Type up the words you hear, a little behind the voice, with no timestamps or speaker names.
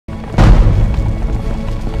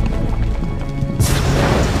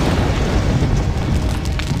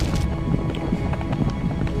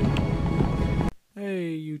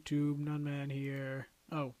YouTube, none man here.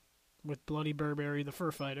 Oh, with Bloody Burberry, the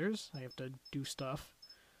fur fighters, I have to do stuff.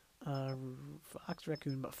 Fox,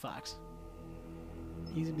 raccoon, but fox.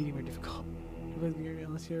 Easy, medium, or difficult.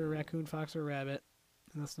 Unless you're a raccoon, fox, or rabbit.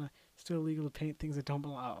 And that's not still illegal to paint things that don't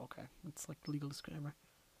belong. Oh, okay. It's like legal disclaimer.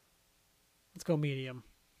 Let's go medium.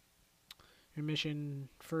 Your mission: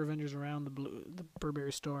 fur vendors around the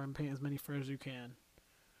Burberry store and paint as many furs as you can.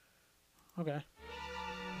 Okay.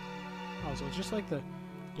 Oh, so it's just like the.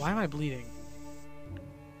 Why am I bleeding?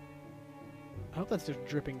 I hope that's just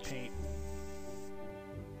dripping paint.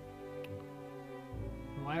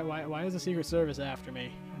 Why is the Secret Service after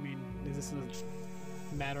me? I mean, is this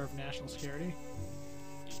a matter of national security?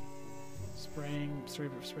 Spray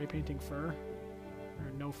painting fur?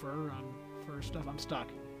 Or no fur on fur stuff? I'm stuck.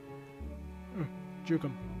 Juke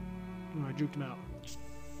him. Oh, I juked him out.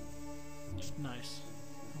 Nice.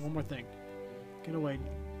 One more thing. Get away.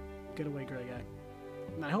 Get away, gray guy.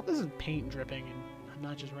 And I hope this is paint dripping and I'm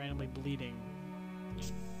not just randomly bleeding.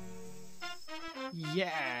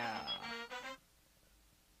 Yeah!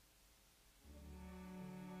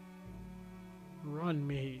 Run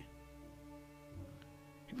me.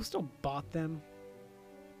 People still bought them.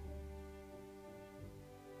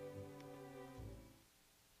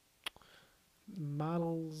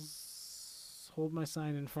 Models. Hold my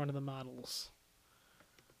sign in front of the models.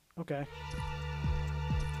 Okay.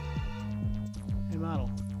 Hey, model.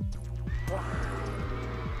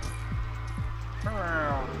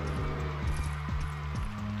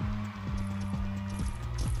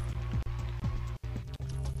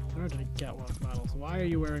 Where did I get one of models? Why are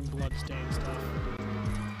you wearing bloodstained stuff?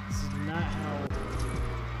 This is not how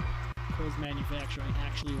clothes manufacturing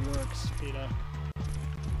actually works, PETA.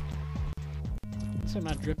 At least I'm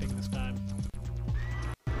not dripping this time.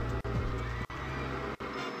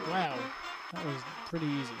 Wow, that was pretty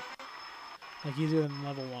easy. Like easier than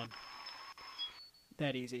level 1.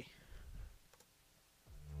 That easy.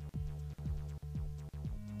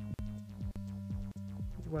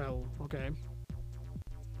 Well, okay.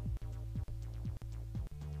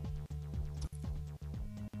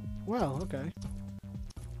 Well, okay.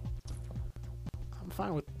 I'm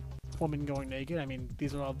fine with woman going naked. I mean,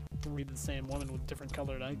 these are all three the same woman with different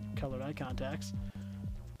colored eye contacts.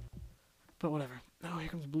 But whatever. Oh, here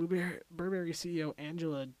comes Burberry CEO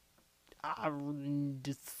Angela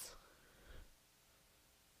Arndis.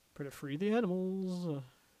 Pray to free the animals.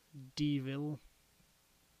 Deville.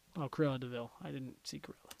 Oh, Cruella DeVille. I didn't see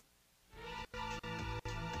Cruella.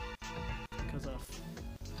 Because a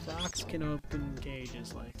fox can open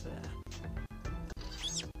cages like that.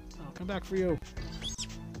 I'll come back for you.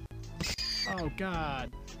 Oh,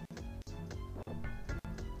 God.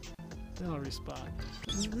 They'll respawn.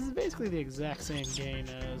 This is basically the exact same game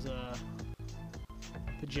as the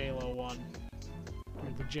JLo one.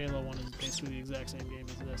 Or the JLo one is basically the exact same game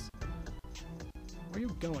as this. Where are you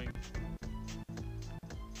going?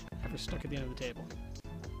 We're stuck at the end of the table.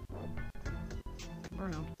 Come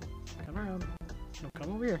around. Come around. No,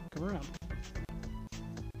 come over here. Come around.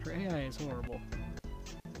 Her AI is horrible.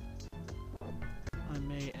 I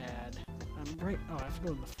may add. I'm right. Oh, I have to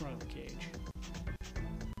go in the front of the cage.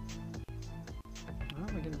 How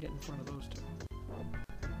am I going to get in front of those two?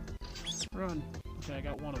 Run. Okay, I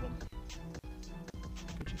got one of them.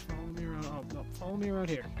 Could you follow me around? Oh, no. Follow me around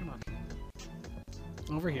here. Come on.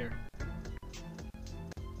 Over here.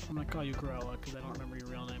 I'm gonna call you Cruella because I don't remember your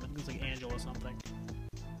real name. I think it's like Angela or something.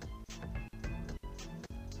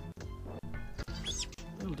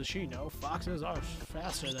 Little does she know, foxes are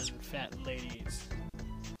faster than fat ladies.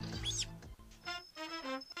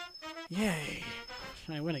 Yay!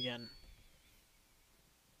 I win again.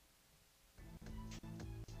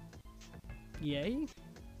 Yay?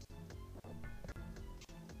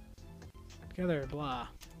 Together, blah.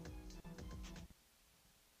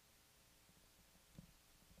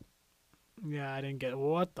 Yeah, I didn't get it.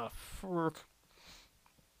 What the frick?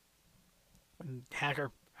 Hacker.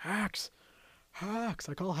 Hacks! Hacks!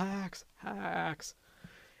 I call hacks! Hacks!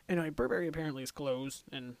 Anyway, Burberry apparently is closed,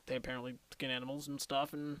 and they apparently skin animals and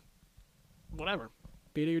stuff, and whatever.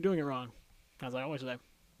 PETA, you're doing it wrong. As I always say.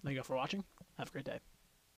 Thank you all for watching. Have a great day.